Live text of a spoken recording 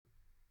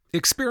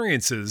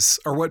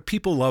Experiences are what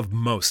people love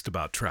most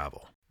about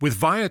travel. With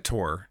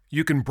Viator,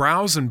 you can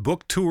browse and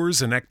book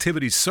tours and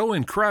activities so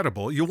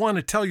incredible you'll want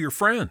to tell your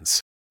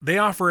friends. They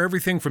offer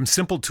everything from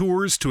simple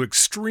tours to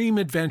extreme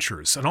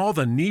adventures and all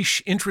the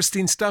niche,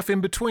 interesting stuff in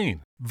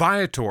between.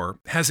 Viator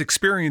has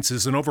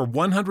experiences in over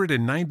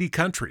 190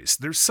 countries.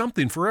 There's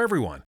something for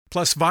everyone.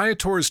 Plus,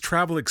 Viator's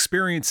travel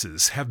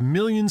experiences have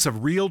millions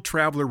of real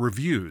traveler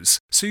reviews,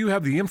 so you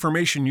have the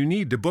information you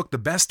need to book the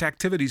best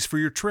activities for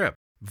your trip.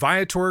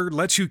 Viator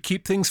lets you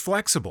keep things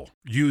flexible.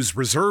 Use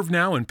Reserve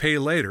Now and Pay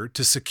Later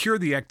to secure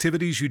the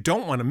activities you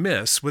don't want to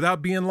miss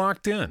without being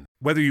locked in.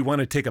 Whether you want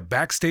to take a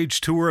backstage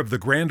tour of the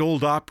Grand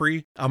Ole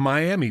Opry, a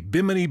Miami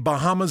Bimini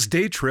Bahamas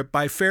day trip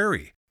by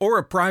ferry, or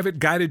a private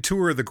guided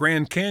tour of the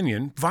Grand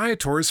Canyon,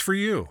 Viator is for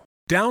you.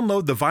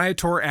 Download the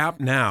Viator app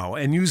now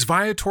and use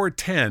Viator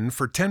 10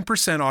 for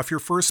 10% off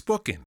your first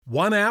booking.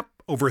 One app,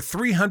 over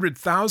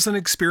 300,000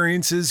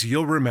 experiences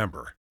you'll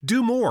remember.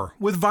 Do more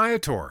with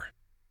Viator.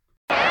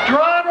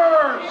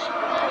 Drivers,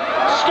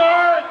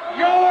 start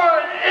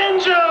your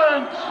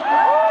engines!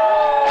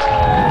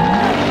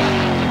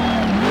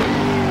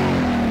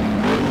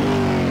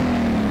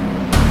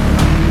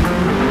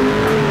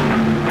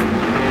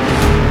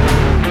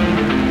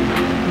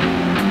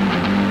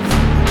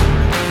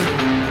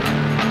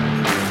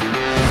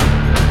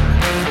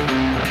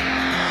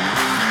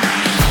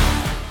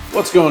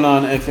 What's going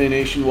on, FA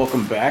Nation?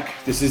 Welcome back.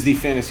 This is the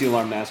Fantasy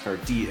Alarm NASCAR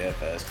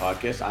DFS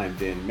podcast. I'm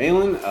Dan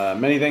Malin.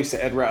 Many thanks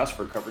to Ed Rouse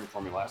for covering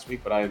for me last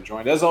week, but I am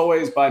joined, as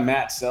always, by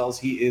Matt Sells.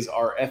 He is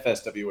our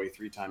FSWA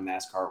three-time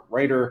NASCAR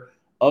Writer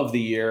of the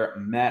Year.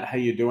 Matt, how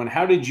you doing?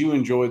 How did you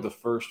enjoy the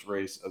first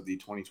race of the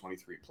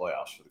 2023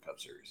 playoffs for the Cup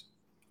Series?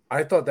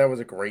 I thought that was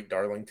a great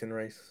Darlington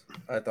race.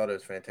 I thought it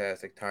was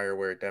fantastic. Tire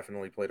wear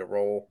definitely played a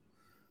role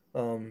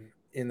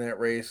in that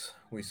race.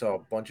 We saw a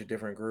bunch of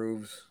different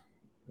grooves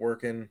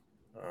working.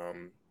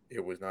 It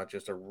was not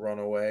just a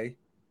runaway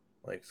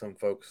like some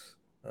folks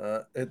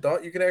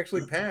thought you could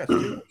actually pass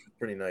too, which was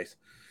pretty nice.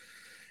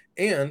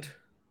 And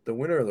the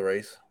winner of the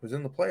race was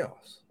in the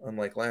playoffs,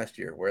 unlike last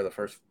year where the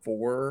first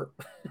four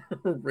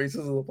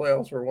races of the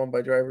playoffs were won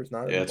by drivers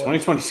not in the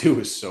playoffs. 2022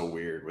 was so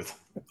weird with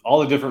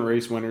all the different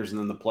race winners, and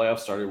then the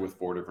playoffs started with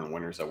four different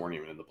winners that weren't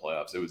even in the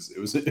playoffs. It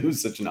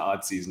was such an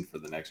odd season for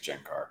the next gen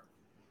car.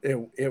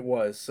 It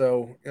was.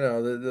 So,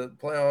 the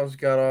playoffs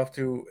got off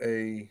to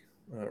a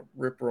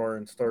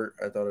rip-roaring start.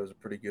 I thought it was a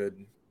pretty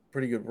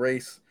good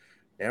race.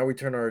 Now we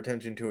turn our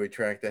attention to a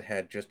track that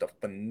had just a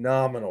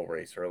phenomenal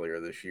race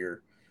earlier this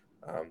year.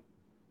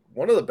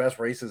 One of the best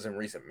races in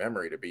recent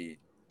memory, to be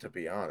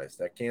honest.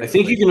 That Kansas I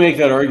think you race, can make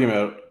that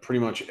argument pretty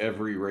much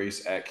every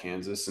race at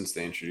Kansas since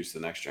they introduced the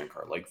next gen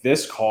car. Like,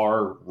 this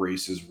car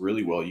races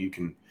really well. You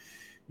can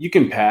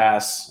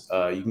pass.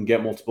 You can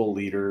get multiple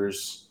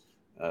leaders.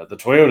 The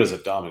Toyotas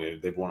have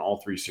dominated. They've won all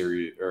three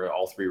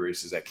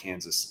races at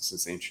Kansas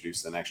since they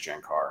introduced the next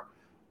gen car.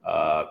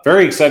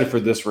 Very excited for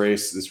this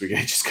race this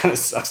weekend. It just kind of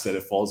sucks that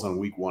it falls on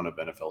week one of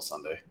NFL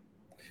Sunday.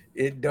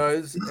 It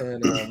does,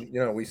 and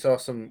we saw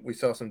some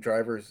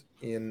drivers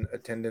in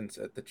attendance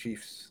at the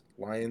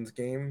Chiefs-Lions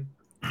game,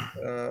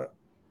 on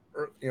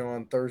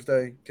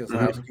Thursday.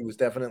 Keselowski was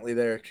definitely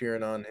there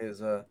cheering on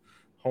his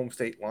home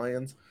state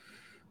Lions.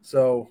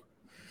 So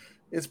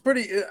it's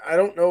pretty. I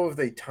don't know if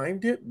they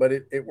timed it, but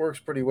it works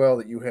pretty well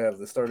that you have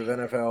the start of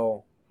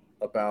NFL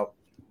about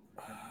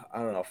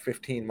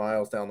 15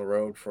 miles down the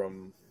road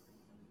from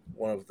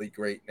one of the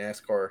great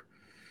NASCAR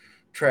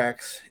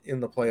tracks in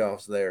the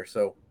playoffs there.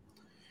 So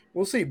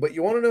we'll see. But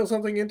you want to know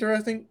something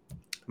interesting?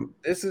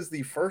 This is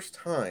the first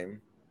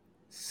time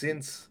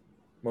since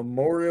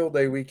Memorial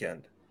Day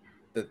weekend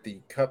that the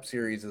Cup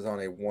Series is on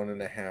a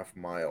 1.5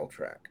 mile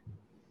track.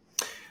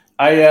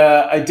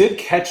 I did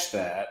catch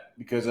that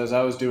because as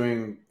I was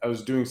doing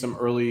some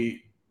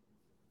early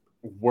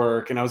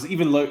work, and I was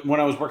even when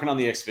I was working on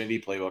the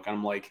Xfinity playbook,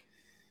 I'm like,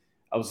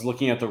 I was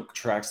looking at the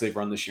tracks they've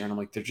run this year, and I'm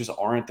like, there just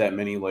aren't that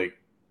many like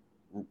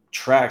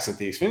tracks that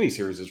the Xfinity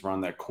Series has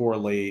run that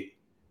correlate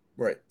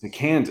right to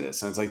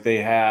Kansas. And it's like they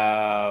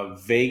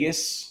have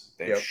Vegas,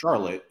 they have Yep.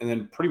 Charlotte, and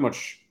then pretty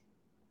much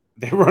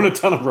they run a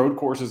ton of road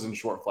courses and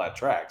short flat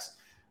tracks.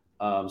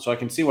 So I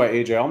can see why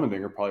AJ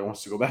Allmendinger probably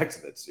wants to go back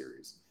to that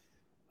series.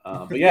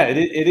 But yeah,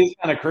 it is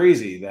kind of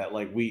crazy that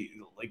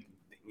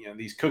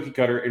these cookie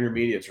cutter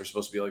intermediates are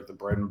supposed to be like the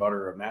bread and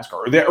butter of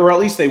NASCAR, or at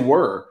least they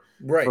were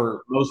Right.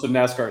 for most of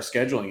NASCAR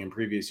scheduling in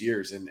previous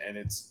years. And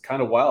it's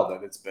kind of wild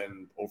that it's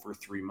been over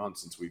 3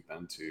 months since we've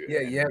been to. Yeah,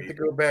 you have to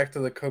go back to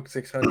the Coke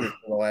 600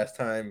 for the last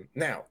time.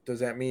 Now, does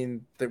that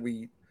mean that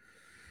we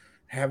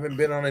haven't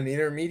been on an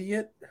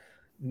intermediate?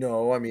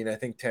 No, I mean, I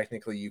think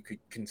technically you could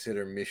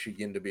consider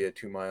Michigan to be a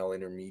 2 mile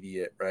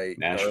intermediate, right?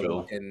 Nashville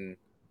Darlington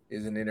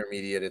is an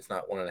intermediate. It's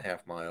not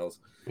 1.5 miles.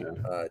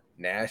 Yeah.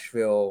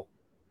 Nashville,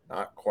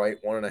 not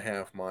quite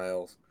 1.5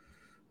 miles.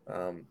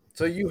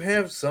 So you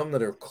have some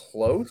that are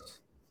close,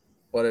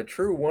 but a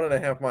true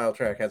 1.5 mile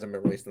track hasn't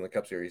been released in the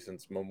Cup Series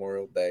since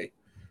Memorial Day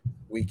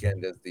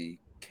weekend as the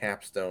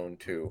capstone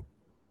to,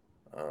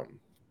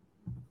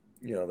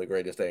 the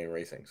greatest day in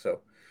racing.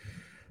 So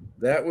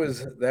That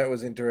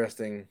was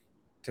interesting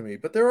to me.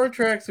 But there are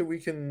tracks that we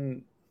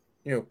can,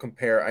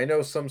 compare. I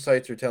know some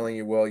sites are telling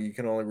you, well, you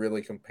can only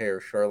really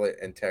compare Charlotte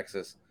and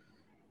Texas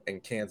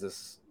and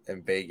Kansas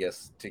and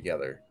Vegas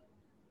together.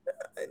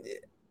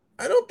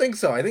 I don't think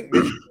so. I think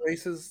Michigan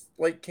races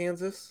like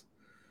Kansas.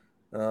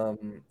 I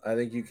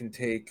think you can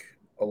take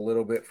a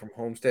little bit from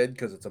Homestead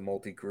because it's a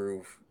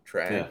multi-groove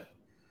track.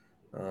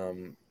 Yeah.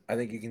 I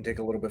think you can take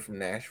a little bit from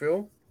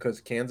Nashville because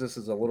Kansas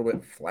is a little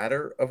bit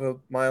flatter of a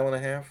mile and a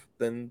half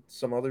than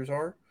some others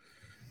are.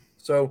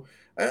 So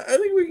I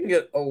think we can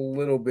get a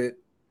little bit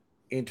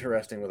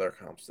interesting with our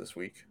comps this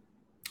week.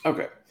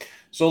 Okay.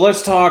 So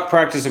let's talk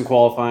practice and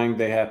qualifying.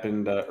 They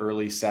happened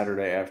early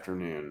Saturday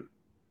afternoon.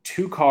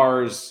 Two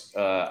cars,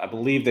 I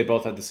believe they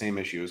both had the same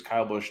issue as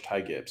Kyle Busch,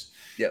 Ty Gibbs.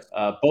 Yes.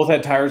 Both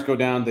had tires go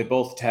down. They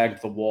both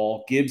tagged the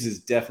wall. Gibbs is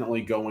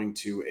definitely going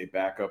to a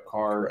backup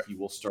car. Correct. He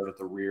will start at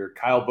the rear.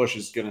 Kyle Busch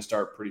is going to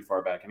start pretty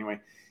far back anyway.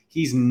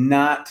 He's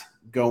not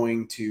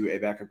going to a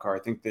backup car. I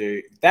think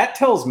that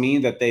tells me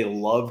that they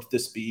loved the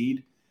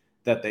speed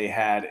that they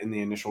had in the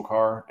initial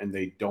car, and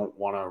they don't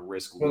want to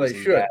risk Well, they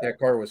losing should. that. That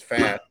car was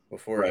fast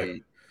before Right.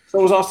 he.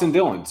 So was Austin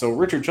Dillon. So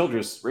Richard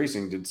Childress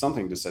Racing did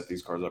something to set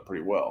these cars up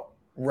pretty well.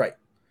 Right.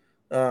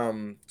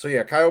 So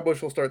yeah, Kyle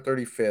Busch will start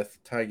 35th.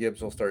 Ty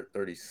Gibbs will start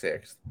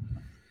 36th.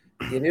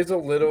 It is a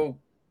little,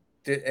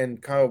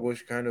 and Kyle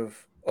Busch kind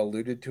of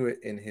alluded to it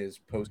in his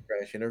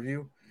post-crash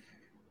interview.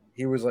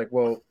 He was like,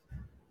 "Well,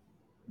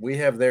 we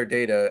have their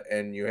data,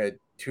 and you had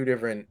two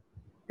different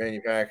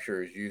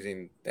manufacturers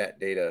using that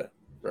data,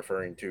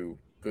 referring to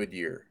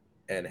Goodyear,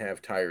 and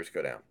have tires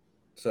go down.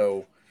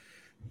 So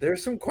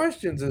there's some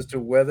questions as to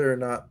whether or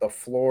not the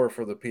floor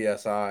for the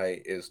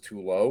PSI is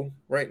too low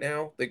right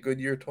now that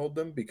Goodyear told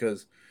them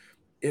because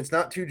it's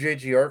not two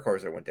JGR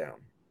cars that went down.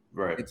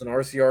 Right. It's an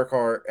RCR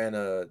car and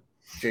a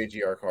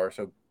JGR car,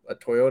 so a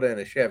Toyota and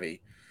a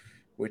Chevy,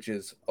 which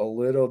is a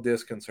little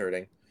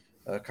disconcerting.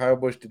 Kyle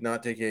Busch did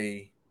not take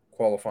a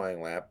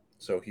qualifying lap,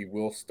 so he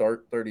will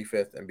start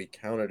 35th and be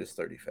counted as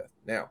 35th.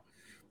 Now,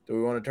 do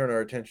we want to turn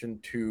our attention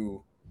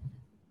to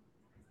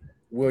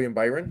William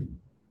Byron,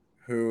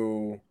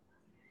 who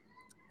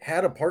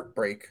had a part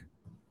break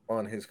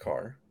on his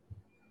car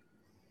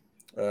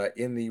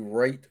in the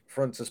right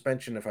front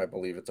suspension, if I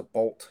believe it's a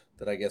bolt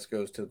that I guess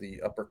goes to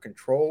the upper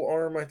control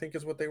arm, I think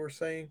is what they were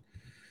saying.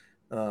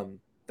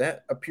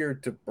 That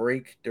appeared to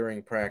break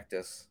during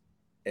practice,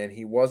 and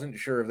he wasn't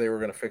sure if they were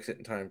going to fix it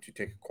in time to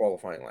take a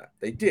qualifying lap.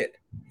 They did.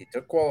 He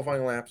took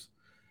qualifying laps.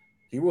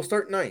 He will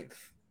start ninth.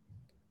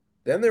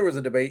 Then there was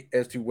a debate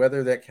as to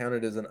whether that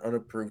counted as an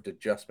unapproved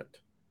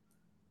adjustment,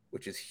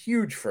 which is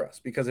huge for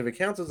us because if it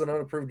counts as an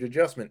unapproved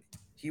adjustment,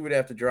 he would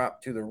have to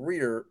drop to the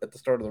rear at the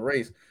start of the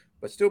race,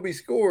 but still be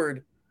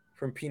scored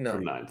from P9.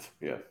 From ninth,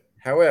 yeah.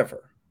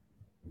 However,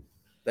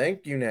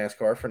 thank you,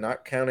 NASCAR, for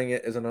not counting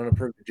it as an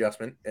unapproved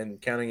adjustment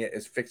and counting it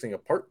as fixing a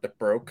part that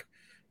broke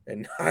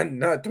and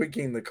not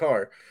tweaking the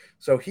car.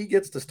 So he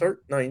gets to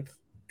start ninth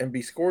and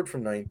be scored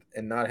from ninth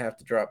and not have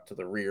to drop to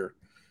the rear.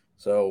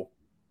 So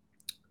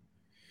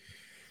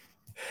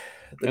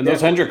and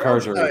those Hendrick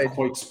cars are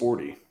quite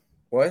sporty.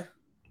 What?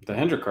 The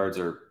Hendrick cars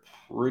are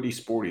pretty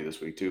sporty this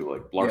week too.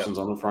 Like Larson's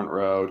on the front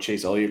row,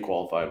 Chase Elliott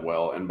qualified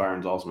well, and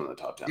Byron's also in the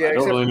top 10. Yeah, I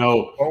don't really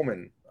know.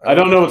 Bowman. I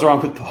don't know what's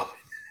wrong with Bowman.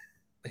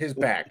 His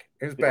back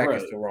is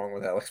still wrong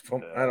with Alex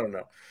Bowman. I don't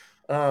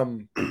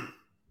know.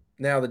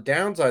 Now the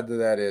downside to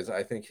that is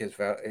I think his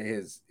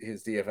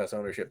DFS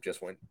ownership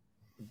just went.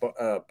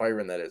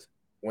 Byron, that is,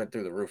 went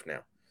through the roof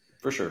now.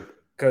 For sure.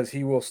 Because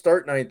he will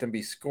start ninth and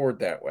be scored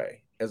that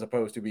way, as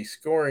opposed to be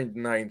scoring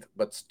ninth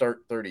but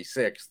start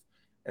 36th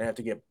and have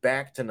to get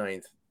back to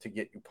ninth to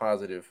get you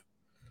positive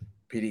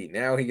PD.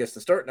 Now he gets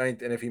to start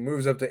ninth, and if he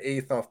moves up to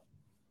eighth off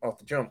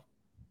the jump,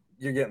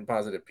 you're getting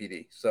positive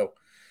PD. So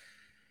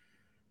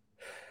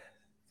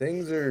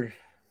things are.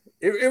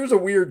 It was a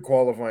weird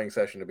qualifying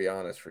session, to be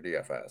honest, for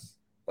DFS.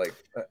 Like,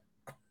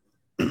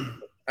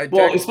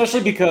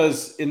 especially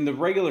because in the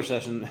regular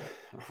session,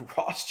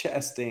 Ross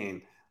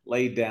Chastain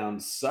laid down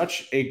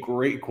such a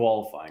great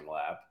qualifying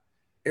lap.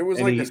 It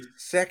was like a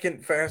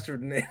second faster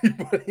than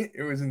anybody.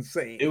 It was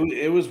insane.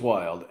 It was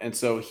wild. And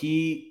so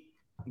he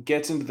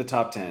gets into the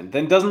top 10,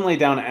 then doesn't lay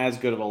down as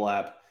good of a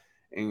lap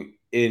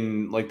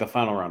in like the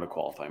final round of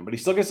qualifying, but he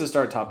still gets to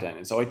start top 10.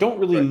 And so I don't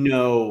really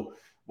know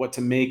what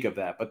to make of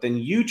that. But then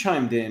you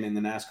chimed in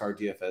the NASCAR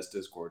DFS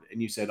Discord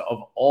and you said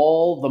of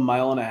all the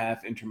mile and a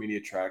half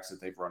intermediate tracks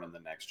that they've run in the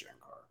next gen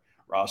car,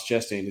 Ross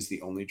Chastain is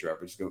the only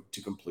driver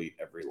to complete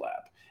every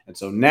lap. And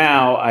so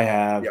now I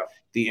have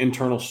the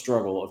internal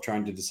struggle of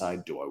trying to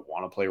decide, do I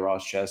want to play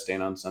Ross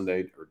Chastain on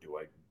Sunday or do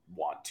I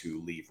want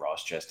to leave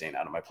Ross Chastain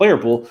out of my player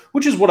pool,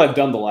 which is what I've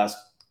done the last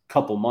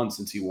couple months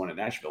since he won at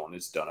Nashville, and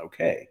it's done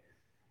okay.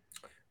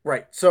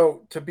 Right.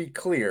 So to be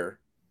clear,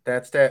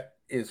 that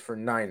is for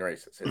 9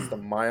 races. It's the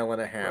mile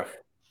and a half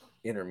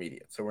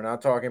intermediate. So we're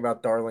not talking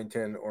about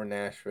Darlington or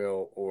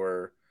Nashville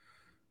or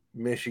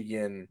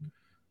Michigan,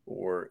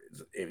 or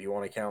if you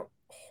want to count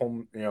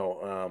home,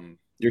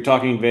 you're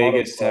talking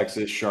Vegas,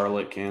 Texas,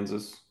 Charlotte,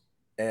 Kansas,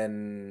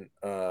 and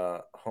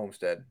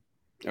Homestead.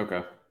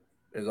 Okay.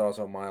 is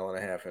also a 1.5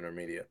 mile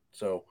intermediate.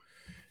 So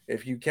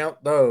if you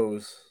count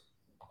those,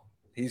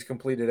 he's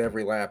completed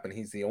every lap, and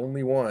he's the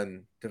only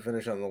one to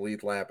finish on the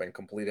lead lap and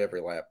complete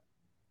every lap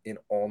in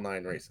all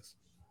 9 races.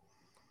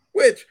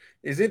 Which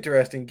is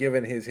interesting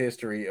given his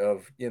history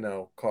of,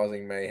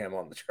 causing mayhem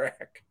on the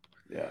track.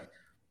 Yeah.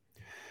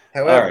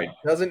 All However, right.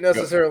 doesn't Go.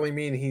 necessarily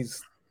mean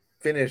he's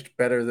finished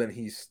better than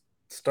he's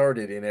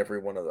started in every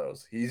one of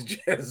those. He's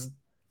just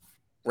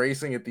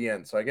racing at the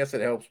end. So I guess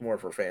it helps more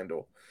for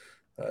FanDuel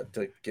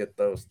to get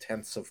those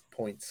tenths of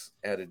points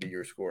added to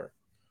your score.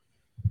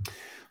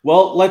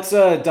 Well, let's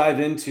dive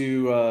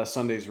into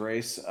Sunday's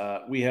race.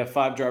 We have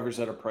 5 drivers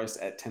that are priced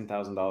at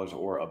 $10,000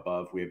 or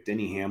above. We have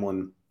Denny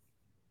Hamlin.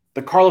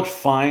 The car looked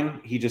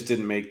fine. He just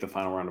didn't make the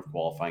final round of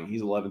qualifying.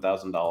 He's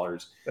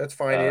 $11,000. That's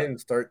fine. He didn't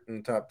start in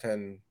the top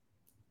 10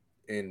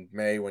 in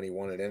May when he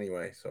won it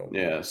anyway. So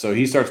yeah, so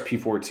he starts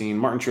P14.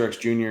 Martin Truex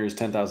Jr. is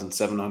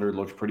 10,700.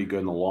 Looked pretty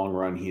good in the long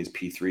run. He is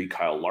P3.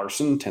 Kyle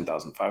Larson,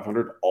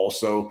 10,500.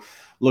 Also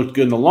looked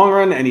good in the long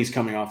run, and he's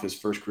coming off his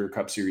first career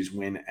Cup Series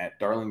win at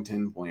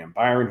Darlington. William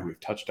Byron, who we've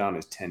touched on,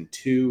 is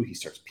 10-2. He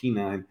starts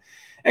P9.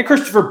 And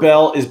Christopher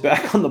Bell is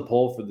back on the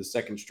pole for the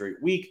second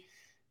straight week.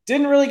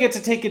 Didn't really get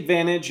to take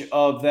advantage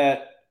of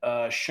that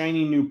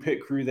shiny new pit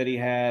crew that he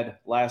had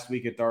last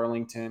week at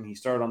Darlington. He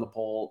started on the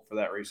pole for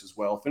that race as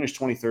well. Finished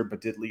 23rd,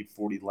 but did lead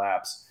 40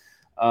 laps.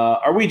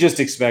 Are we just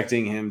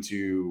expecting him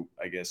to,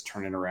 I guess,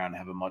 turn it around and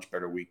have a much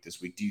better week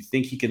this week? Do you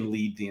think he can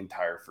lead the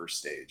entire first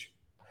stage?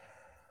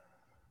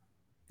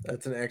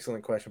 That's an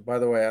excellent question. By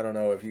the way, I don't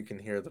know if you can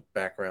hear the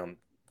background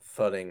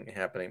thudding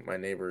happening. My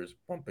neighbor's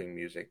bumping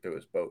music to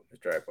his boat in his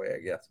driveway, I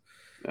guess.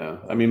 Yeah.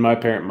 I mean, my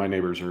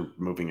neighbors are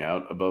moving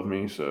out above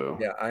me, so.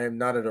 Yeah, I am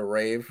not at a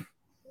rave,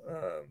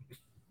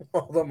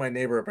 although my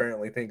neighbor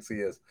apparently thinks he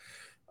is.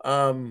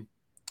 I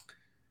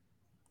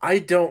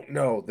don't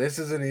know. This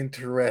is an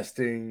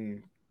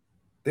interesting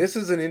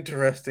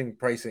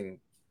pricing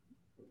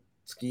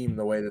scheme,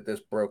 the way that this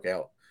broke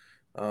out.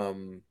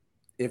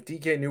 If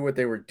DK knew what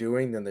they were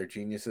doing, then they're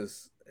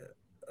geniuses.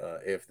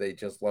 If they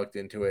just lucked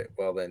into it,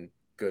 well, then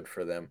good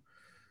for them.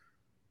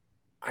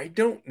 I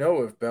don't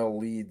know if Bell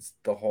leads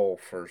the whole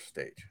first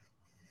stage.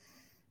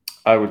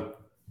 I would,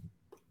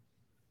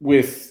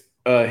 with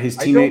his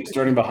teammate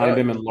starting behind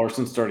him and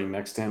Larson starting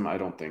next to him, I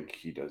don't think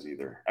he does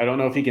either. I don't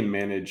know if he can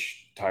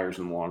manage tires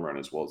in the long run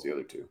as well as the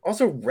other two.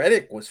 Also,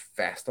 Reddick was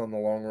fast on the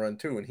long run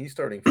too, and he's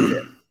starting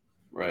fifth.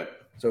 Right.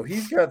 So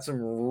he's got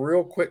some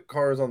real quick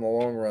cars on the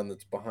long run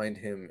that's behind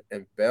him,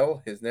 and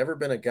Bell has never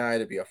been a guy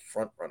to be a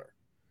front runner.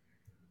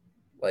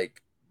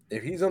 Like,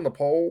 if he's on the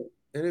pole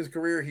in his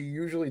career, he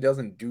usually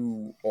doesn't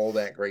do all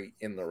that great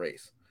in the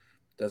race.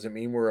 Doesn't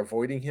mean we're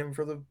avoiding him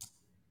for the...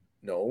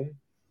 No.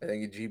 I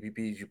think in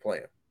GPPs you play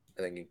him.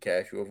 I think in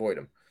cash you avoid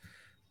him.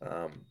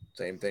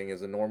 Same thing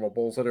as a normal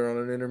bull sitter on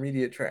an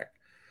intermediate track.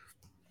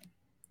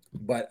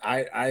 But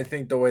I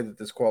think the way that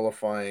this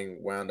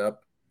qualifying wound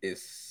up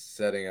is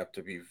setting up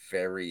to be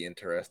very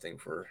interesting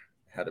for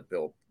how to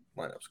build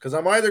lineups. Because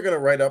I'm either going to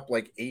write up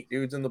like 8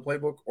 dudes in the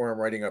playbook, or I'm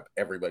writing up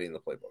everybody in the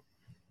playbook.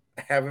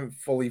 I haven't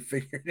fully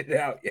figured it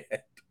out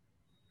yet.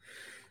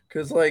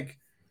 Because, like,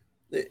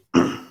 I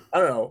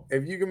don't know.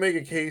 If you can make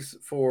a case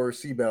for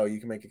Seabell, you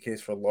can make a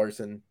case for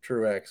Larson,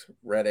 Truex,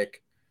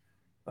 Reddick,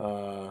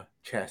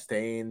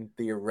 Chastain,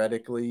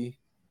 theoretically.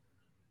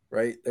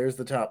 Right? There's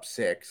the top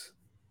 6.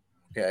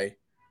 Okay.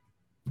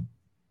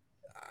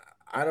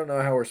 I don't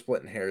know how we're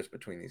splitting hairs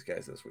between these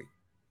guys this week.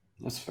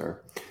 That's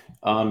fair.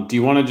 Do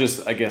you want to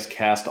just, I guess,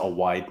 cast a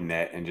wide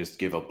net and just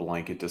give a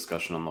blanket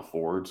discussion on the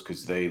Fords?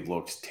 Because they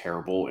looked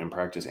terrible in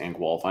practice and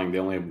qualifying. They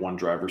only have one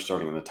driver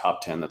starting in the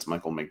top 10. That's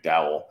Michael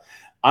McDowell.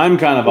 I'm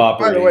kind of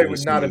operating. By the way,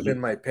 would not have been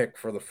my pick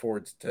for the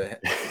Fords to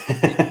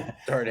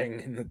starting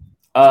in the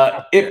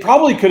it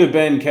probably could have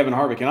been Kevin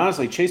Harvick. And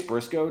honestly, Chase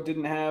Briscoe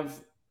didn't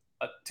have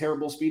a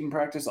terrible speed in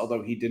practice,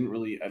 although he didn't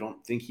really, I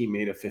don't think he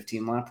made a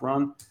 15-lap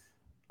run.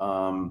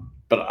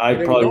 But I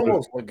probably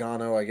almost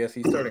Logano. I guess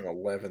he's starting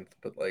 11th,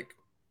 but like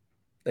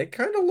they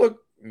kind of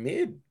look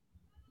mid.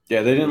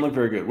 Yeah, they didn't look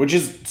very good, which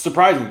is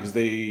surprising because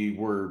they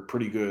were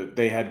pretty good.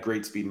 They had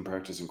great speed in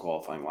practice and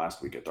qualifying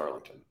last week at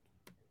Darlington.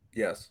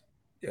 Yes,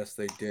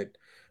 they did.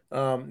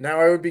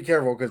 Now I would be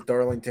careful because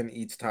Darlington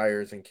eats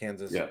tires and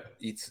Kansas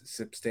eats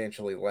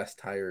substantially less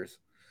tires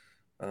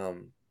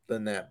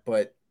than that.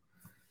 But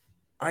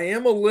I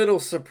am a little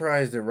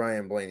surprised at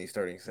Ryan Blaney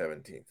starting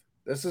 17th.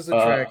 This is a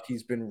track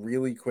he's been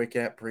really quick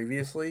at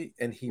previously,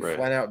 and he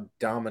flat out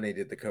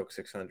dominated the Coke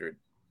 600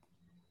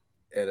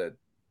 at a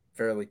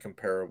fairly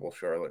comparable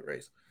Charlotte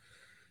race.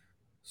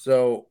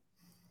 So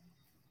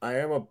I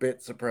am a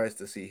bit surprised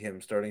to see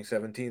him starting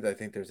 17th. I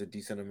think there's a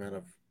decent amount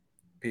of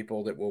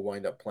people that will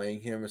wind up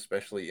playing him,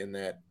 especially in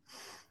that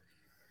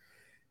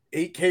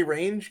 8K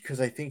range,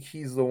 because I think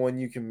he's the one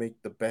you can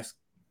make the best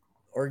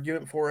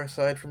argument for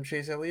aside from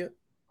Chase Elliott.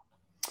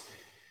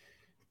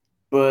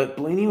 But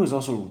Blaney was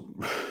also...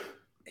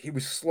 He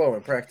was slow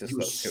in practice,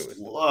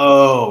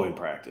 Slow in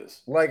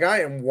practice. Like,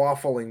 I am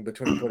waffling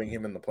between putting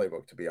him in the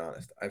playbook, to be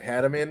honest. I've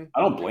had him in.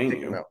 I don't blame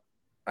you.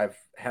 I've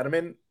had him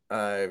in.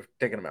 I've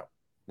taken him out.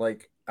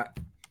 Like,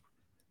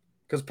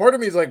 Because part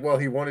of me is like, well,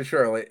 he won at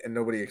Charlotte and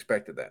nobody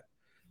expected that.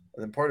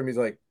 And then part of me is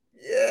like,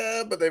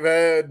 yeah, but they've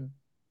had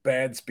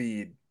bad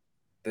speed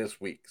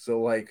this week.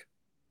 So, like,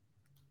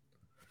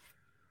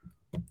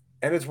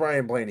 and it's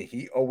Ryan Blaney.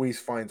 He always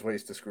finds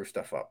ways to screw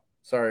stuff up.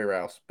 Sorry,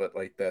 Rouse, but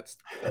like that's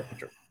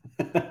true.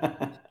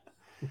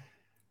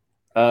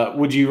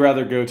 Would you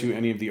rather go to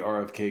any of the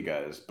RFK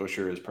guys?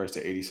 Busher is priced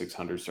at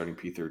 8,600, starting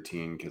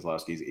P13.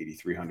 Keselowski's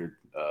 8,300.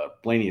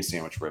 Blaney is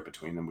sandwiched right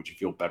between them. Would you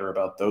feel better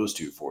about those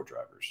two Ford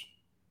drivers?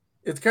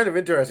 It's kind of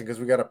interesting because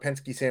we got a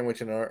Penske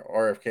sandwich and an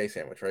RFK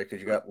sandwich, right?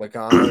 Because you got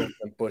Logano,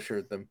 then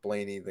Busher, then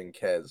Blaney, then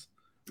Kez.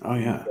 Oh,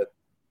 yeah.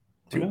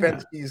 Two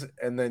Penske's,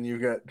 and then you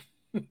got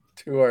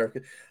two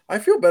RFK. I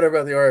feel better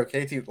about the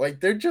RFK team. Like,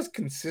 they're just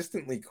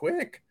consistently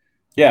quick.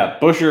 Yeah,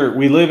 Busher.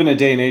 We live in a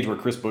day and age where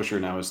Chris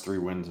Busher now has 3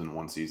 wins in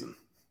one season.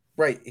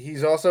 Right.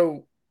 He's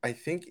also, I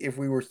think, if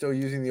we were still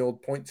using the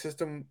old point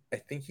system, I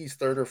think he's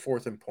third or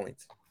fourth in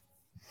points.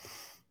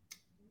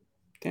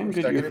 Damn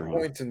good year for him.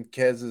 Points, and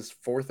Kez is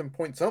fourth in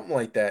points, something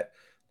like that.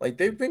 Like,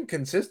 they've been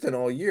consistent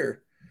all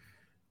year.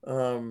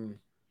 I'm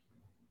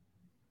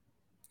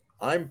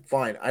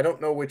fine. I don't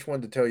know which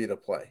one to tell you to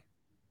play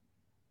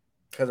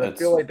because I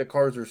feel like the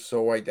cars are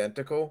so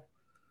identical.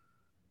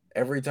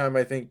 Every time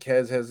I think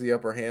Kez has the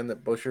upper hand,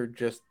 that Busher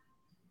just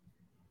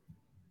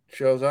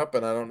shows up,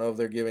 and I don't know if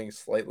they're giving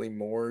slightly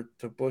more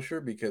to Busher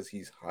because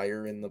he's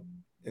higher in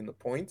the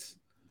points.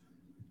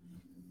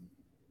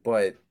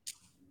 But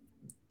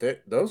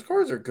those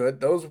cars are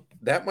good.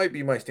 That might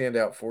be my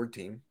standout Ford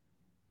team.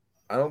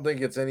 I don't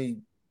think it's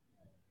any.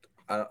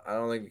 I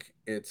don't think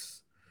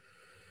it's.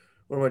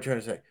 What am I trying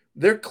to say?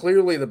 They're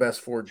clearly the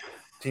best Ford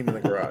team in the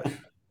garage,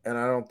 and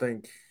I don't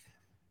think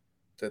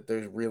that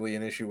there's really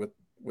an issue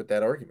with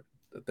that argument.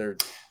 That they're.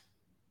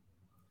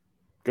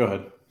 Go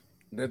ahead.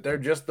 That they're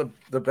just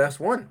the best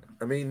one.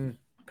 I mean,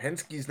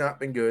 Penske's not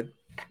been good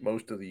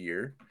most of the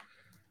year.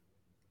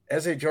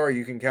 SHR,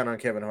 you can count on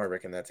Kevin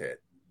Harvick, and that's it.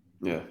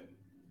 Yeah.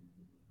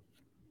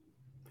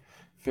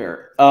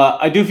 Fair.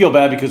 I do feel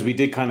bad because we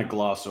did kind of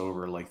gloss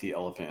over like the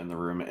elephant in the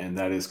room, and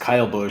that is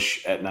Kyle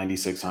Busch at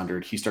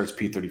 9,600. He starts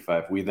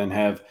P35. We then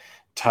have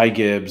Ty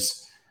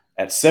Gibbs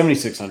at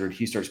 7,600.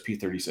 He starts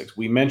P36.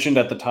 We mentioned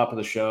at the top of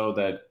the show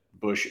that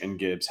Busch and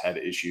Gibbs had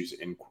issues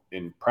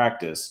in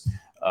practice.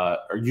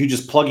 Are you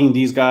just plugging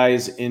these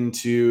guys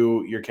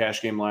into your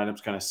cash game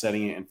lineups, kind of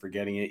setting it and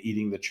forgetting it,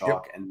 eating the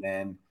chalk, and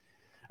then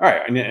all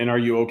right, and are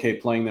you okay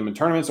playing them in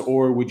tournaments,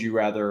 or would you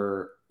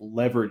rather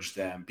leverage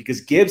them?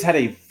 Because Gibbs had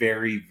a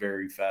very,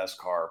 very fast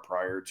car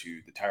prior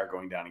to the tire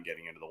going down and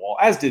getting into the wall,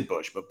 as did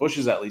Busch. But Busch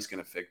is at least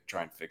going to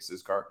try and fix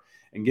his car,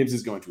 and Gibbs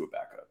is going to a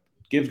backup.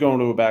 Gibbs going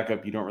to a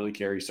backup, you don't really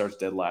care. He starts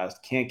dead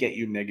last, can't get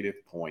you negative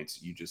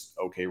points. You just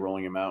okay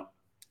rolling him out.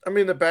 I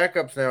mean, the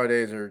backups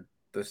nowadays are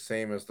the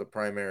same as the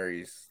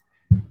primaries,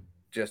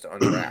 just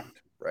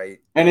unwrapped. Right.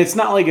 And it's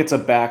not like it's a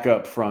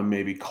backup from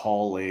maybe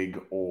Colleague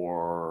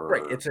or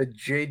right. It's a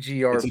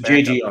JGR. It's a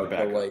JGR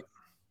backup.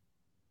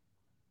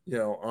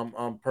 So, like,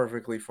 I'm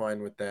perfectly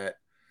fine with that.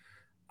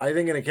 I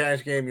think in a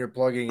cash game, you're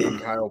plugging in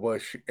Kyle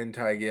Busch and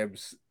Ty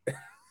Gibbs,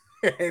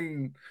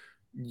 and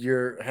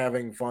you're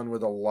having fun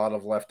with a lot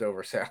of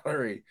leftover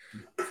salary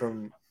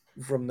from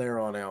there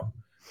on out.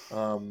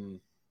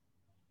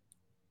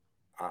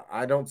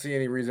 I don't see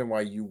any reason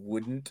why you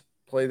wouldn't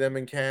play them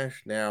in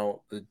cash.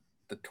 Now, the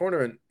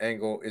tournament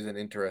angle is an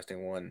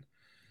interesting one.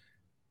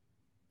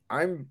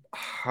 I'm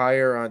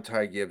higher on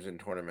Ty Gibbs in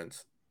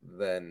tournaments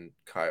than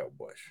Kyle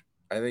Busch.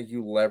 I think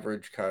you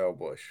leverage Kyle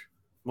Busch.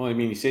 Well, I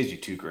mean, he saves you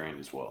 $2,000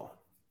 as well.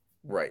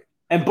 Right.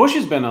 And Busch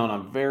has been on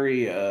a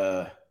very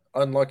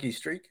unlucky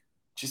streak.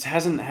 Just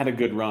hasn't had a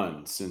good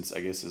run since, I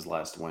guess, his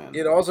last win.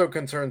 It also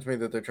concerns me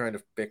that they're trying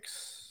to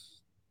fix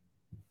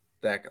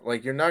that.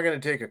 Like, you're not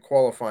going to take a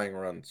qualifying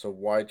run, so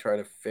why try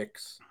to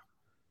fix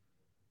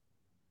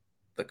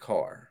the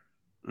car?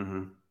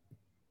 Mm-hmm.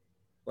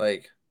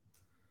 Like,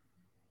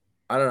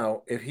 I don't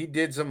know. If he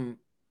did some,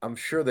 I'm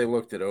sure they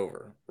looked it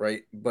over,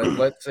 right? But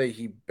let's say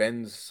he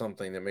bends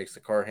something that makes the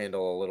car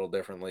handle a little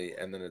differently,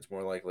 and then it's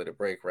more likely to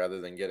break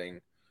rather than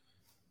getting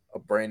a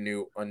brand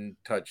new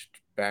untouched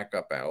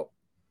backup out.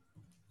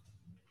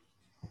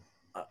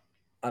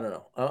 I don't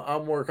know.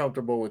 I'm more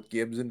comfortable with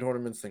Gibbs in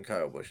tournaments than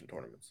Kyle Busch in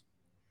tournaments.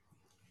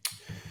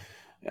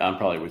 Yeah, I'm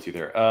probably with you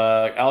there.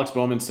 Alex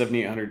Bowman,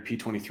 7,800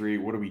 P23.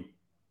 What are we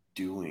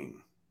doing?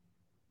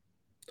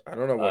 I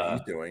don't know what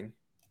he's doing.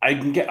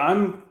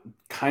 I'm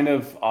kind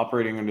of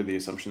operating under the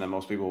assumption that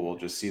most people will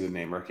just see the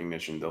name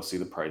recognition, they'll see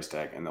the price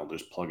tag, and they'll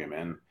just plug him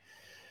in.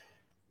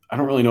 I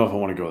don't really know if I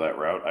want to go that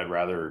route. I'd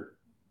rather,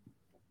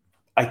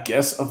 I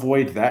guess,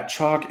 avoid that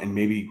chalk and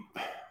maybe,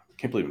 I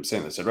can't believe I'm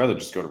saying this, I'd rather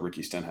just go to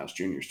Ricky Stenhouse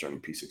Jr. starting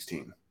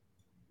P16.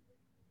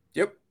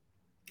 Yep.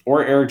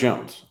 Or Eric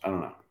Jones. I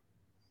don't know.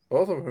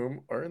 Both of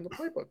whom are in the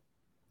playbook.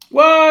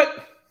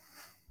 What?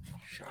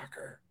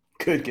 Shocker.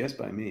 Good guess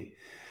by me.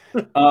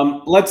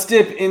 Let's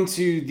dip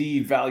into the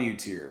value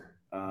tier.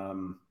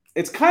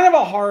 It's kind of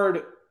a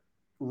hard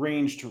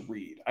range to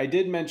read. I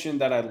did mention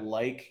that I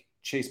like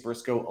Chase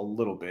Briscoe a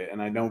little bit,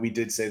 and I know we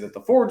did say that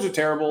the Fords are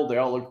terrible. They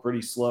all look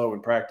pretty slow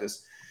in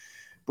practice.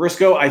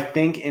 Briscoe, I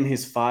think in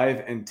his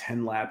 5 and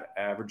 10 lap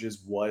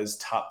averages was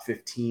top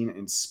 15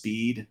 in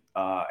speed,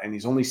 and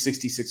he's only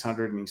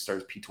 6,600 and he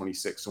starts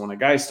P26. So when a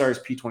guy starts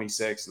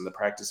P26 and the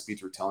practice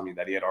speeds were telling me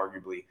that he had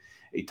arguably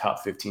a top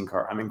 15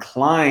 car, I'm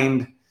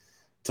inclined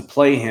to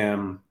play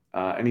him.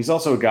 And he's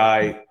also a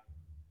guy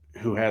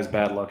who has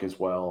bad luck as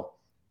well.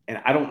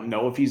 And I don't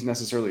know if he's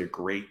necessarily a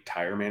great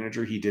tire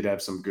manager. He did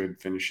have some good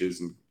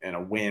finishes and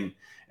a win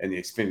in the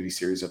Xfinity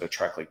Series at a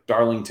track like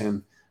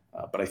Darlington.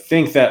 But I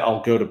think that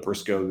I'll go to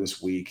Briscoe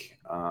this week.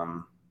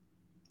 I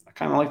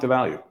kind of like the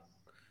value.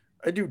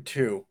 I do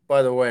too.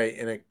 By the way,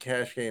 in a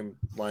cash game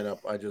lineup,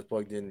 I just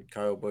plugged in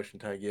Kyle Busch and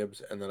Ty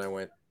Gibbs, and then I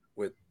went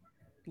with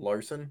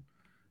Larson.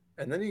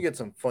 And then you get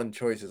some fun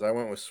choices. I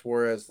went with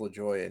Suarez,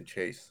 LaJoy, and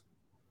Chase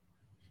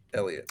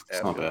Elliott.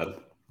 It's not bad.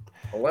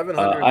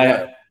 1,100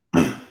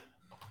 left.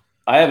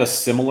 I have a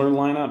similar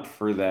lineup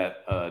for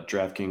that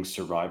DraftKings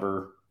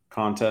Survivor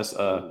contest.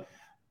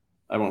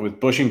 I went with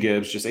Busch and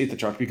Gibbs, just ate the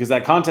chalk because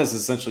that contest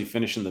is essentially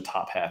finishing the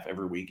top half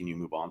every week and you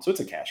move on. So it's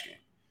a cash game.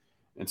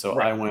 And so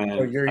Right. I went.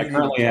 So I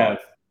currently have.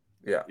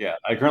 Yeah.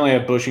 I currently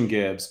have Busch and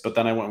Gibbs, but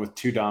then I went with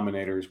 2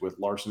 dominators with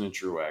Larson and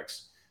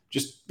Truex,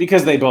 just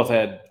because they both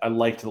had. I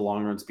liked the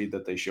long run speed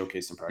that they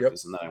showcased in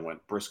practice, and then I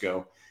went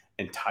Briscoe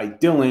and Ty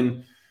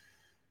Dillon,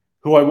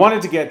 who I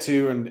wanted to get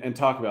to and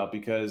talk about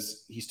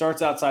because he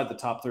starts outside the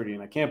top 30,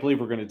 and I can't believe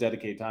we're going to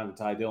dedicate time to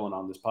Ty Dillon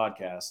on this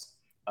podcast.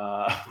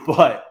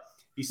 But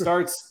he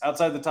starts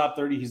outside the top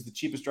 30. He's the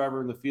cheapest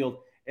driver in the field,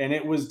 and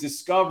it was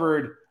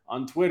discovered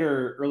on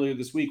Twitter earlier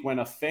this week when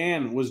a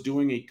fan was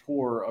doing a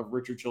tour of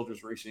Richard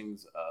Childress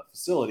Racing's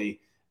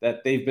facility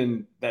that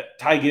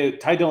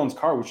Ty Dillon's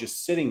car was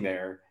just sitting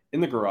there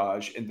in the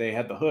garage and they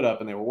had the hood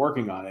up and they were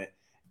working on it.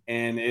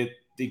 And it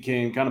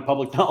became kind of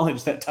public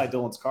knowledge that Ty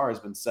Dillon's car has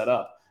been set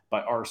up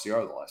by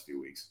RCR the last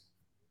few weeks.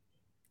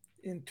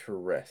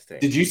 Interesting.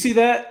 Did you see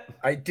that?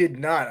 I did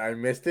not. I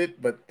missed it.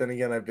 But then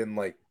again, I've been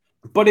like.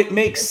 But it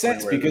makes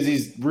sense because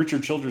he's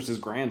Richard Childress'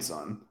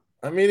 grandson.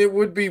 I mean, it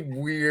would be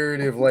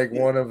weird if like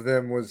one of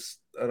them was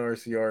an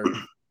RCR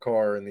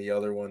car and the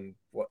other one,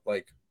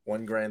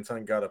 one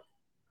grandson got a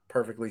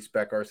perfectly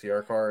spec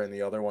RCR car and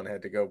the other one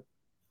had to go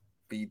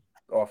beat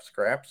off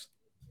scraps.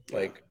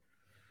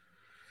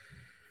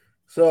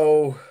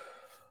 So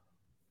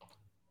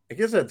I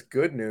guess that's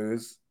good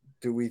news.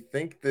 Do we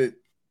think that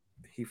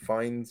he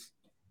finds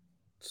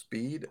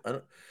speed?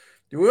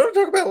 Do we want to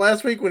talk about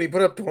last week when he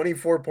put up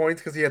 24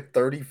 points because he had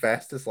 30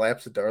 fastest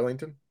laps at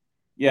Darlington?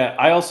 Yeah,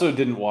 I also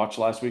didn't watch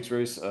last week's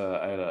race.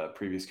 I had a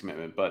previous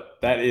commitment, but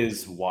that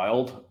is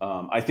wild.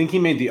 I think he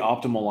made the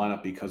optimal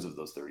lineup because of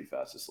those 30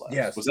 fastest laps.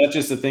 Yes. Was that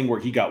just a thing where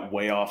he got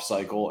way off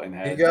cycle and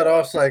He got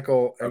off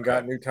cycle and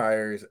got new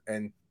tires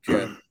and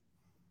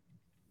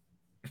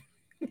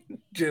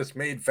just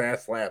made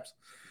fast laps?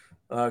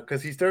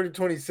 Because he started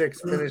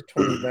 26th, finished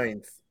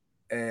 29th,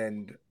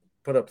 and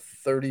put up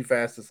 30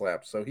 fastest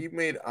laps. So he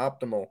made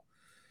optimal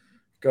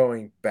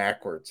going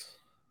backwards.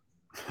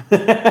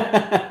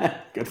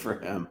 Good for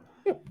him.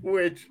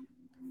 Which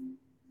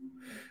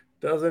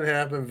doesn't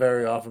happen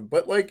very often.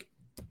 But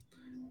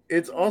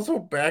it's also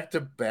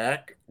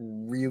back-to-back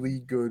really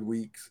good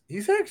weeks.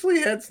 He's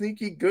actually had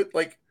sneaky good,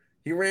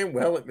 he ran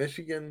well at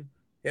Michigan.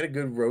 He had a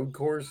good road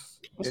course.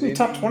 Wasn't he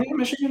top 20 at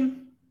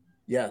Michigan?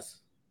 Yes.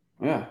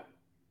 Yeah.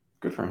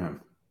 Good for him.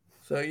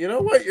 So you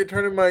know what? You're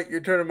turning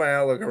my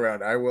outlook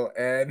around. I will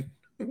add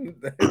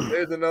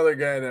there's another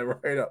guy in that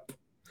right up.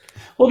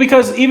 Well,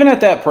 because even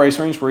at that price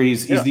range where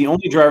he's the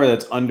only driver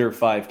that's under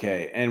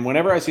 5K, and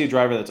whenever I see a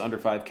driver that's under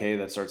 5K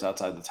that starts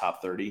outside the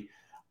top 30,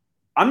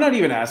 I'm not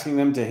even asking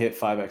them to hit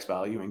 5x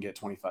value and get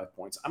 25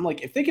 points. I'm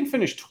like, if they can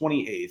finish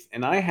 28th,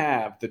 and I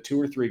have the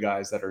 2 or 3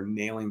 guys that are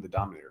nailing the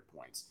Dominator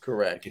points,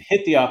 correct, I could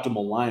hit the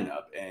optimal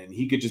lineup, and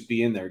he could just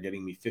be in there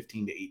getting me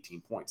 15 to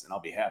 18 points, and I'll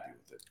be happy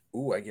with it.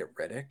 Ooh, I get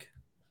Reddick.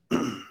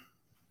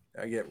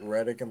 I get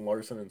Reddick and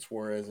Larson and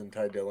Suarez and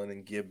Ty Dillon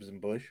and Gibbs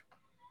and Busch.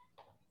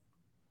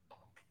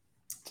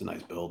 It's a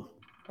nice build.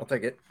 I'll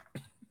take it.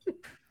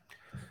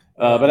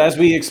 But as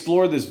we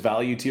explore this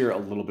value tier a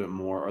little bit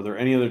more, are there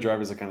any other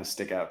drivers that kind of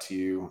stick out to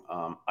you?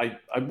 I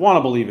want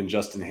to believe in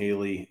Justin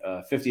Haley,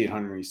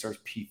 5,800. He starts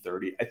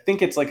P30. I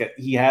think it's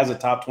he has a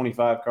top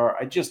 25 car.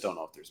 I just don't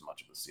know if there's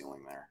much of a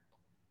ceiling there.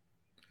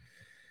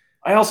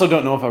 I also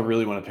don't know if I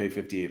really want to pay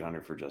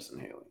 5,800 for Justin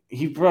Haley.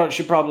 He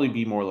should probably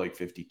be more like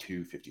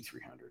 52,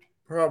 5,300.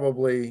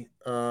 Probably.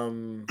 I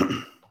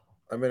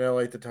mean, I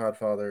like the Todd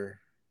Father.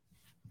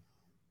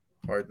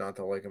 Hard not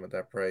to like him at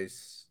that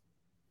price.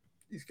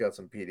 He's got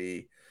some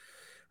PD.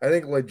 I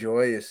think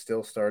LaJoy is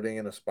still starting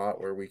in a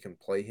spot where we can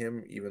play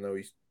him, even though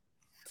he's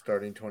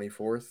starting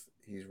 24th.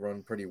 He's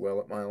run pretty well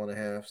at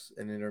 1.5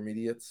 and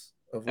intermediates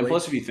of late. And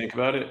plus, if you think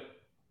about it,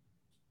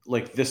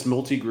 this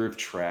multi-groove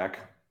track,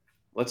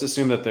 let's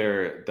assume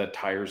that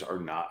tires are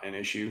not an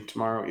issue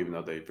tomorrow, even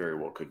though they very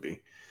well could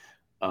be.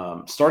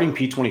 Starting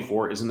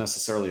P24 isn't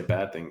necessarily a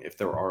bad thing if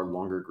there are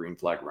longer green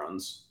flag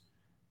runs,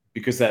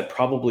 because that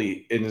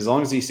probably, and as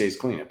long as he stays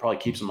clean, it probably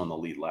keeps him on the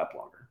lead lap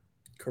longer.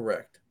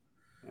 Correct.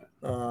 Yeah.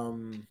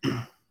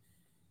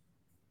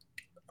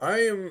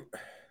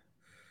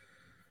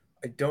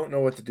 I don't know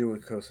what to do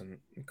with Carson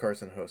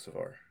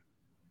Hocevar.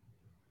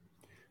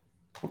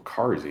 What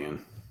car is he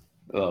in?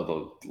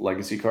 The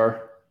legacy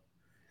car.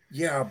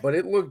 Yeah, but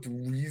it looked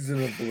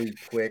reasonably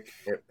quick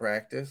at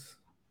practice.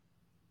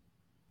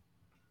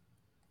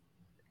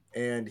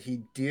 And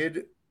he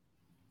did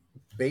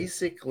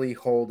basically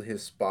hold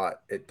his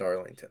spot at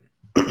Darlington.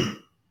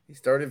 He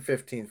started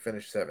 15th,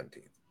 finished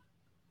 17th.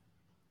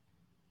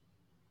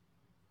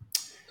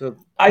 So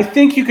I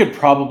think you could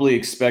probably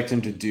expect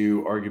him to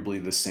do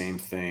arguably the same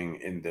thing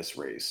in this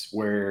race.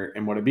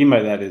 And what I mean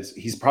by that is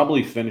he's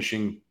probably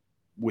finishing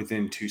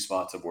within 2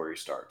 spots of where he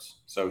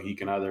starts. So he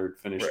can either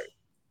finish right.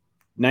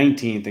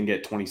 19th and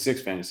get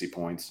 26 fantasy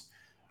points,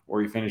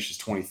 or he finishes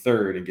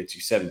 23rd and gets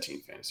you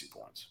 17 fantasy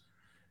points.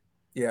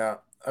 Yeah.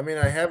 I mean,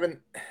 I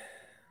haven't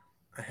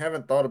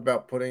thought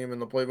about putting him in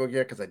the playbook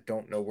yet because I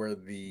don't know where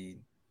the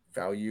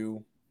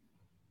value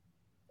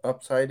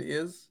upside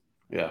is.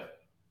 Yeah.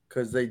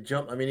 Because they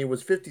jump. I mean, he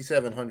was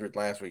 5,700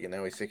 last week, and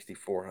now he's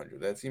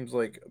 6,400. That seems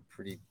like a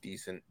pretty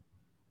decent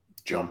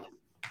jump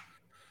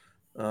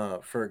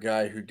Jump. for a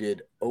guy who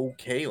did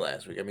okay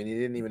last week. I mean, he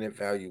didn't even hit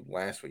value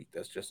last week.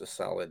 That's just a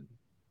solid.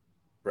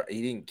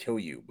 He didn't kill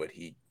you, but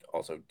he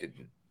also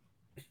didn't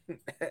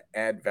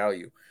add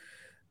value.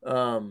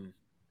 Um,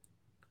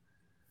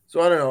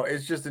 so I don't know.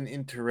 It's just an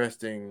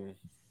interesting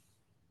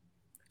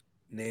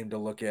name to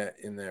look at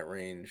in that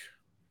range.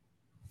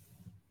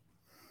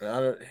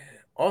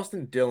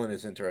 Austin Dillon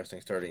is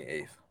interesting, starting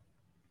 8th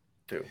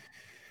too.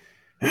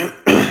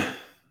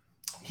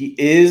 He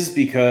is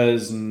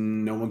because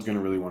no one's going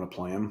to really want to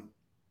play him.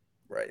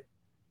 Right.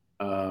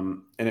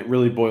 And it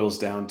really boils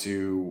down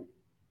to,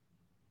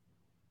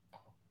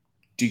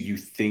 do you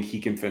think he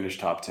can finish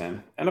top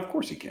 10? And of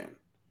course he can.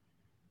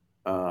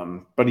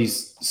 But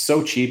he's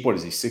so cheap. What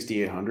is he,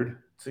 6,800?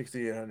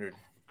 6,800.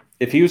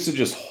 If he was to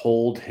just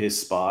hold his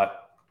spot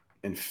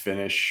and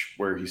finish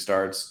where he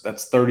starts,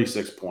 that's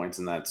 36 points,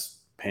 and that's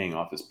paying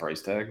off his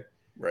price tag.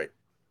 Right.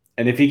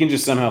 And if he can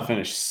just somehow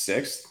finish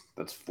 6th,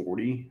 that's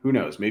 40. Who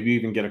knows? Maybe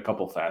even get a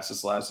couple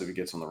fastest laps if he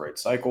gets on the right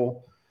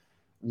cycle.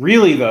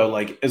 Really, though,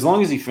 like as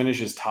long as he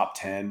finishes top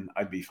 10,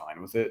 I'd be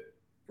fine with it.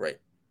 Right.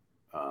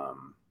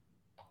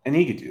 And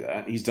he could do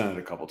that. He's done it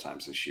a couple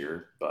times this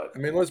year. But I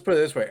mean, let's put it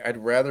this way: I'd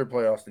rather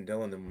play Austin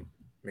Dillon than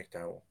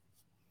McDowell.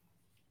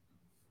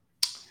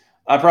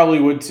 I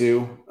probably would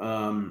too.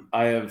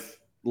 I have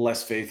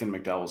less faith in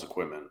McDowell's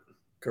equipment.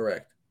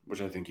 Correct. Which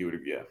I think you would,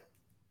 yeah.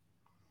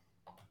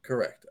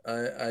 Correct.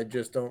 I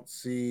just don't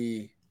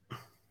see.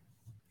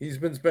 He's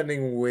been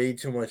spending way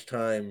too much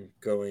time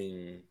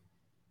going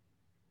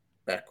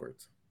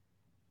backwards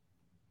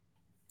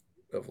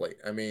of late.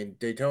 I mean,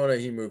 Daytona,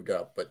 he moved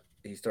up, but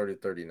he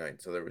started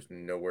 39th, so there was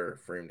nowhere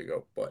for him to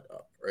go but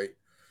up, right?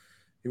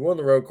 He won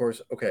the road course,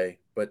 okay,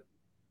 but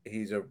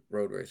he's a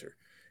road racer.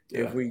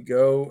 Yeah. If we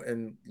go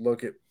and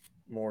look at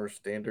more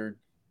standard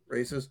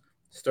races,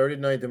 started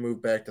ninth and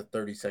moved back to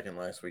 32nd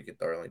last week at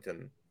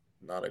Darlington.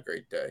 Not a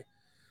great day.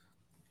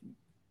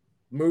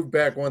 Moved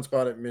back one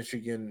spot at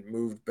Michigan,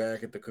 moved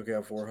back at the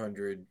Cookout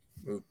 400,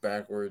 moved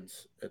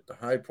backwards at the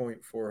High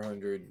Point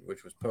 400,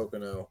 which was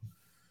Pocono.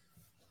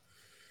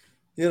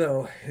 You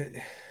know,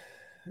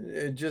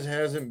 it just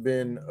hasn't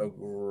been a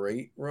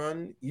great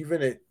run.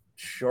 Even at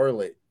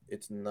Charlotte,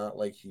 it's not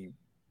like he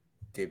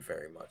did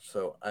very much.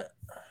 So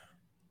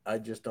I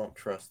just don't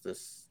trust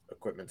this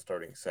equipment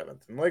starting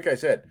 7th. And like I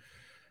said,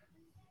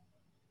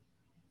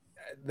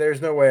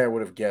 there's no way I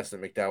would have guessed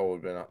that McDowell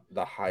would have been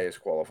the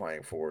highest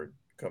qualifying Ford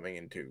coming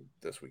into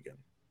this weekend.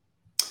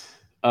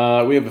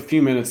 We have a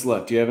few minutes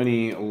left. Do you have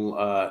any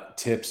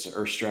tips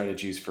or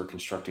strategies for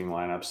constructing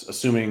lineups,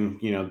 assuming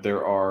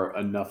there are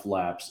enough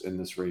laps in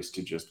this race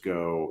to just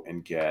go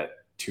and get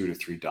 2 to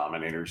 3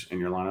 dominators in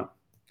your lineup?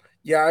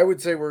 Yeah, I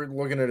would say we're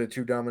looking at a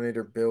 2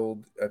 dominator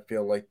build. I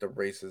feel like the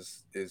race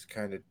is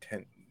kind of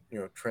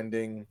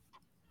trending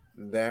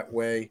that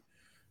way.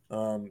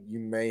 You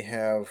may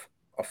have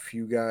a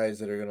few guys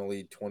that are going to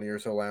lead 20 or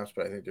so laps,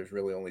 but I think there's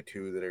really only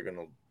 2 that are going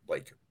to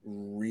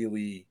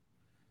really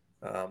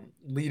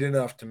lead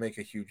enough to make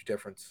a huge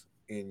difference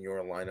in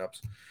your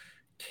lineups.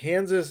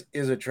 Kansas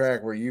is a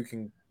track where you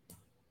can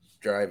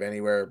drive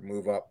anywhere,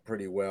 move up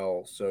pretty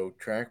well. So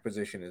track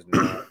position is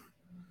not.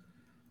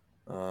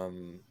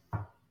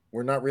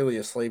 We're not really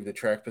a slave to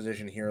track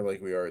position here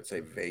like we are at, say,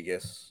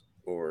 Vegas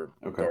or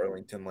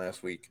Darlington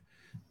last week.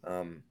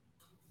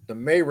 The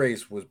May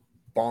race was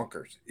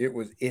bonkers.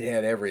 It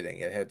had everything.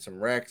 It had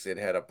some wrecks. It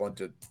had a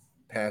bunch of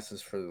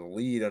passes for the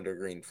lead under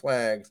green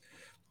flags.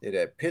 It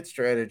had pit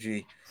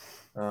strategy.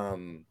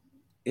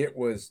 It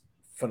was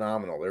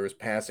phenomenal. There was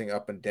passing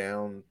up and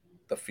down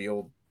the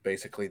field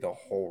basically the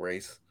whole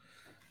race.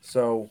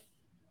 So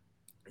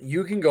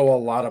you can go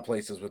a lot of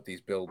places with these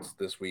builds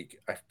this week.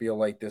 I feel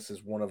like this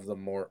is one of the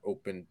more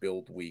open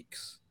build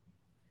weeks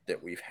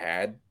that we've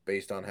had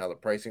based on how the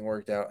pricing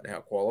worked out and how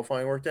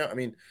qualifying worked out. I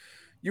mean,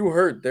 you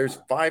heard there's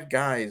 5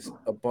 guys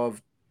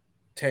above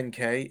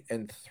 10K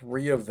and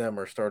 3 of them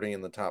are starting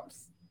in the top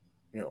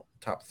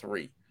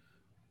 3.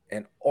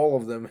 And all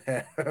of them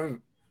have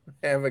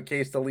have a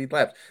case to lead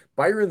laps.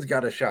 Byron's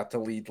got a shot to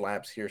lead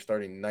laps here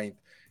starting 9th.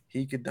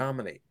 He could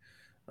dominate.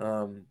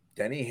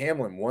 Denny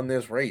Hamlin won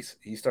this race.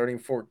 He's starting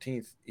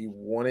 14th. He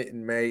won it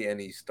in May, and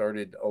he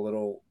started a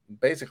little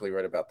basically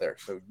right about there.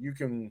 So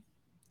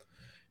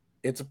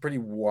it's a pretty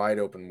wide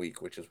open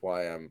week, which is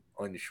why I'm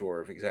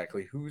unsure of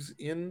exactly who's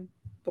in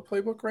the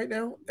playbook right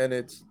now. And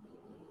it's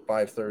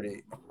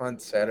 5:30 on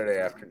Saturday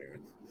afternoon.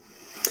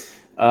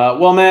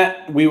 Well,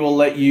 Matt, we will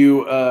let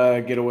you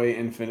get away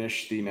and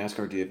finish the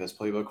NASCAR DFS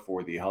playbook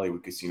for the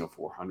Hollywood Casino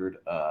 400.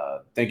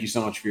 Thank you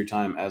so much for your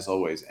time, as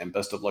always, and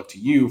best of luck to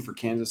you for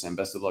Kansas, and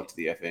best of luck to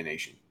the FA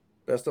Nation.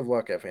 Best of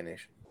luck, FA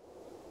Nation.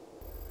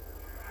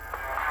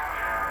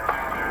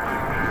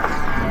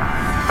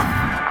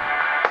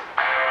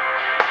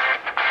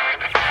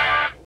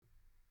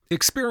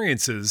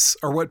 Experiences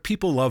are what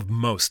people love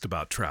most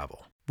about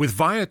travel. With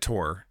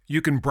Viator,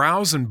 you can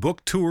browse and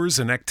book tours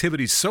and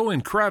activities so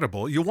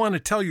incredible you'll want to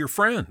tell your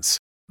friends.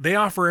 They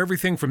offer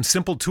everything from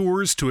simple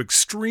tours to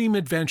extreme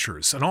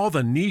adventures and all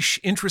the niche,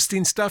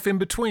 interesting stuff in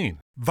between.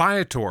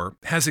 Viator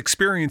has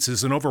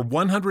experiences in over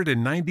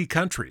 190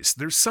 countries.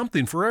 There's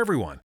something for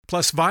everyone.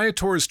 Plus,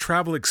 Viator's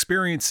travel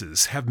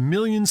experiences have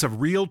millions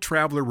of real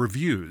traveler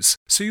reviews,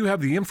 so you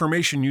have the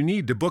information you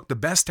need to book the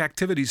best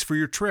activities for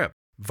your trip.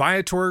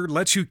 Viator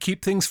lets you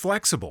keep things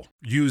flexible.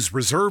 Use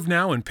Reserve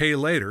Now and Pay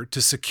Later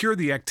to secure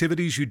the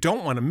activities you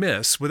don't want to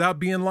miss without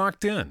being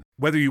locked in.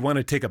 Whether you want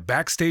to take a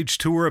backstage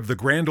tour of the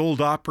Grand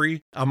Ole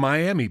Opry, a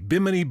Miami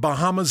Bimini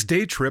Bahamas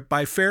day trip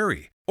by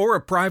ferry, or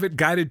a private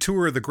guided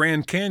tour of the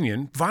Grand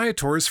Canyon,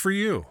 Viator is for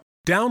you.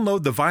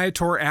 Download the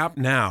Viator app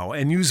now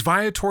and use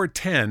Viator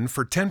 10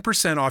 for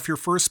 10% off your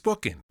first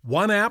booking.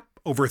 One app,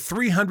 over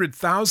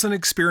 300,000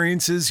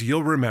 experiences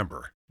you'll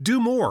remember. Do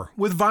more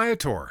with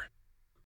Viator.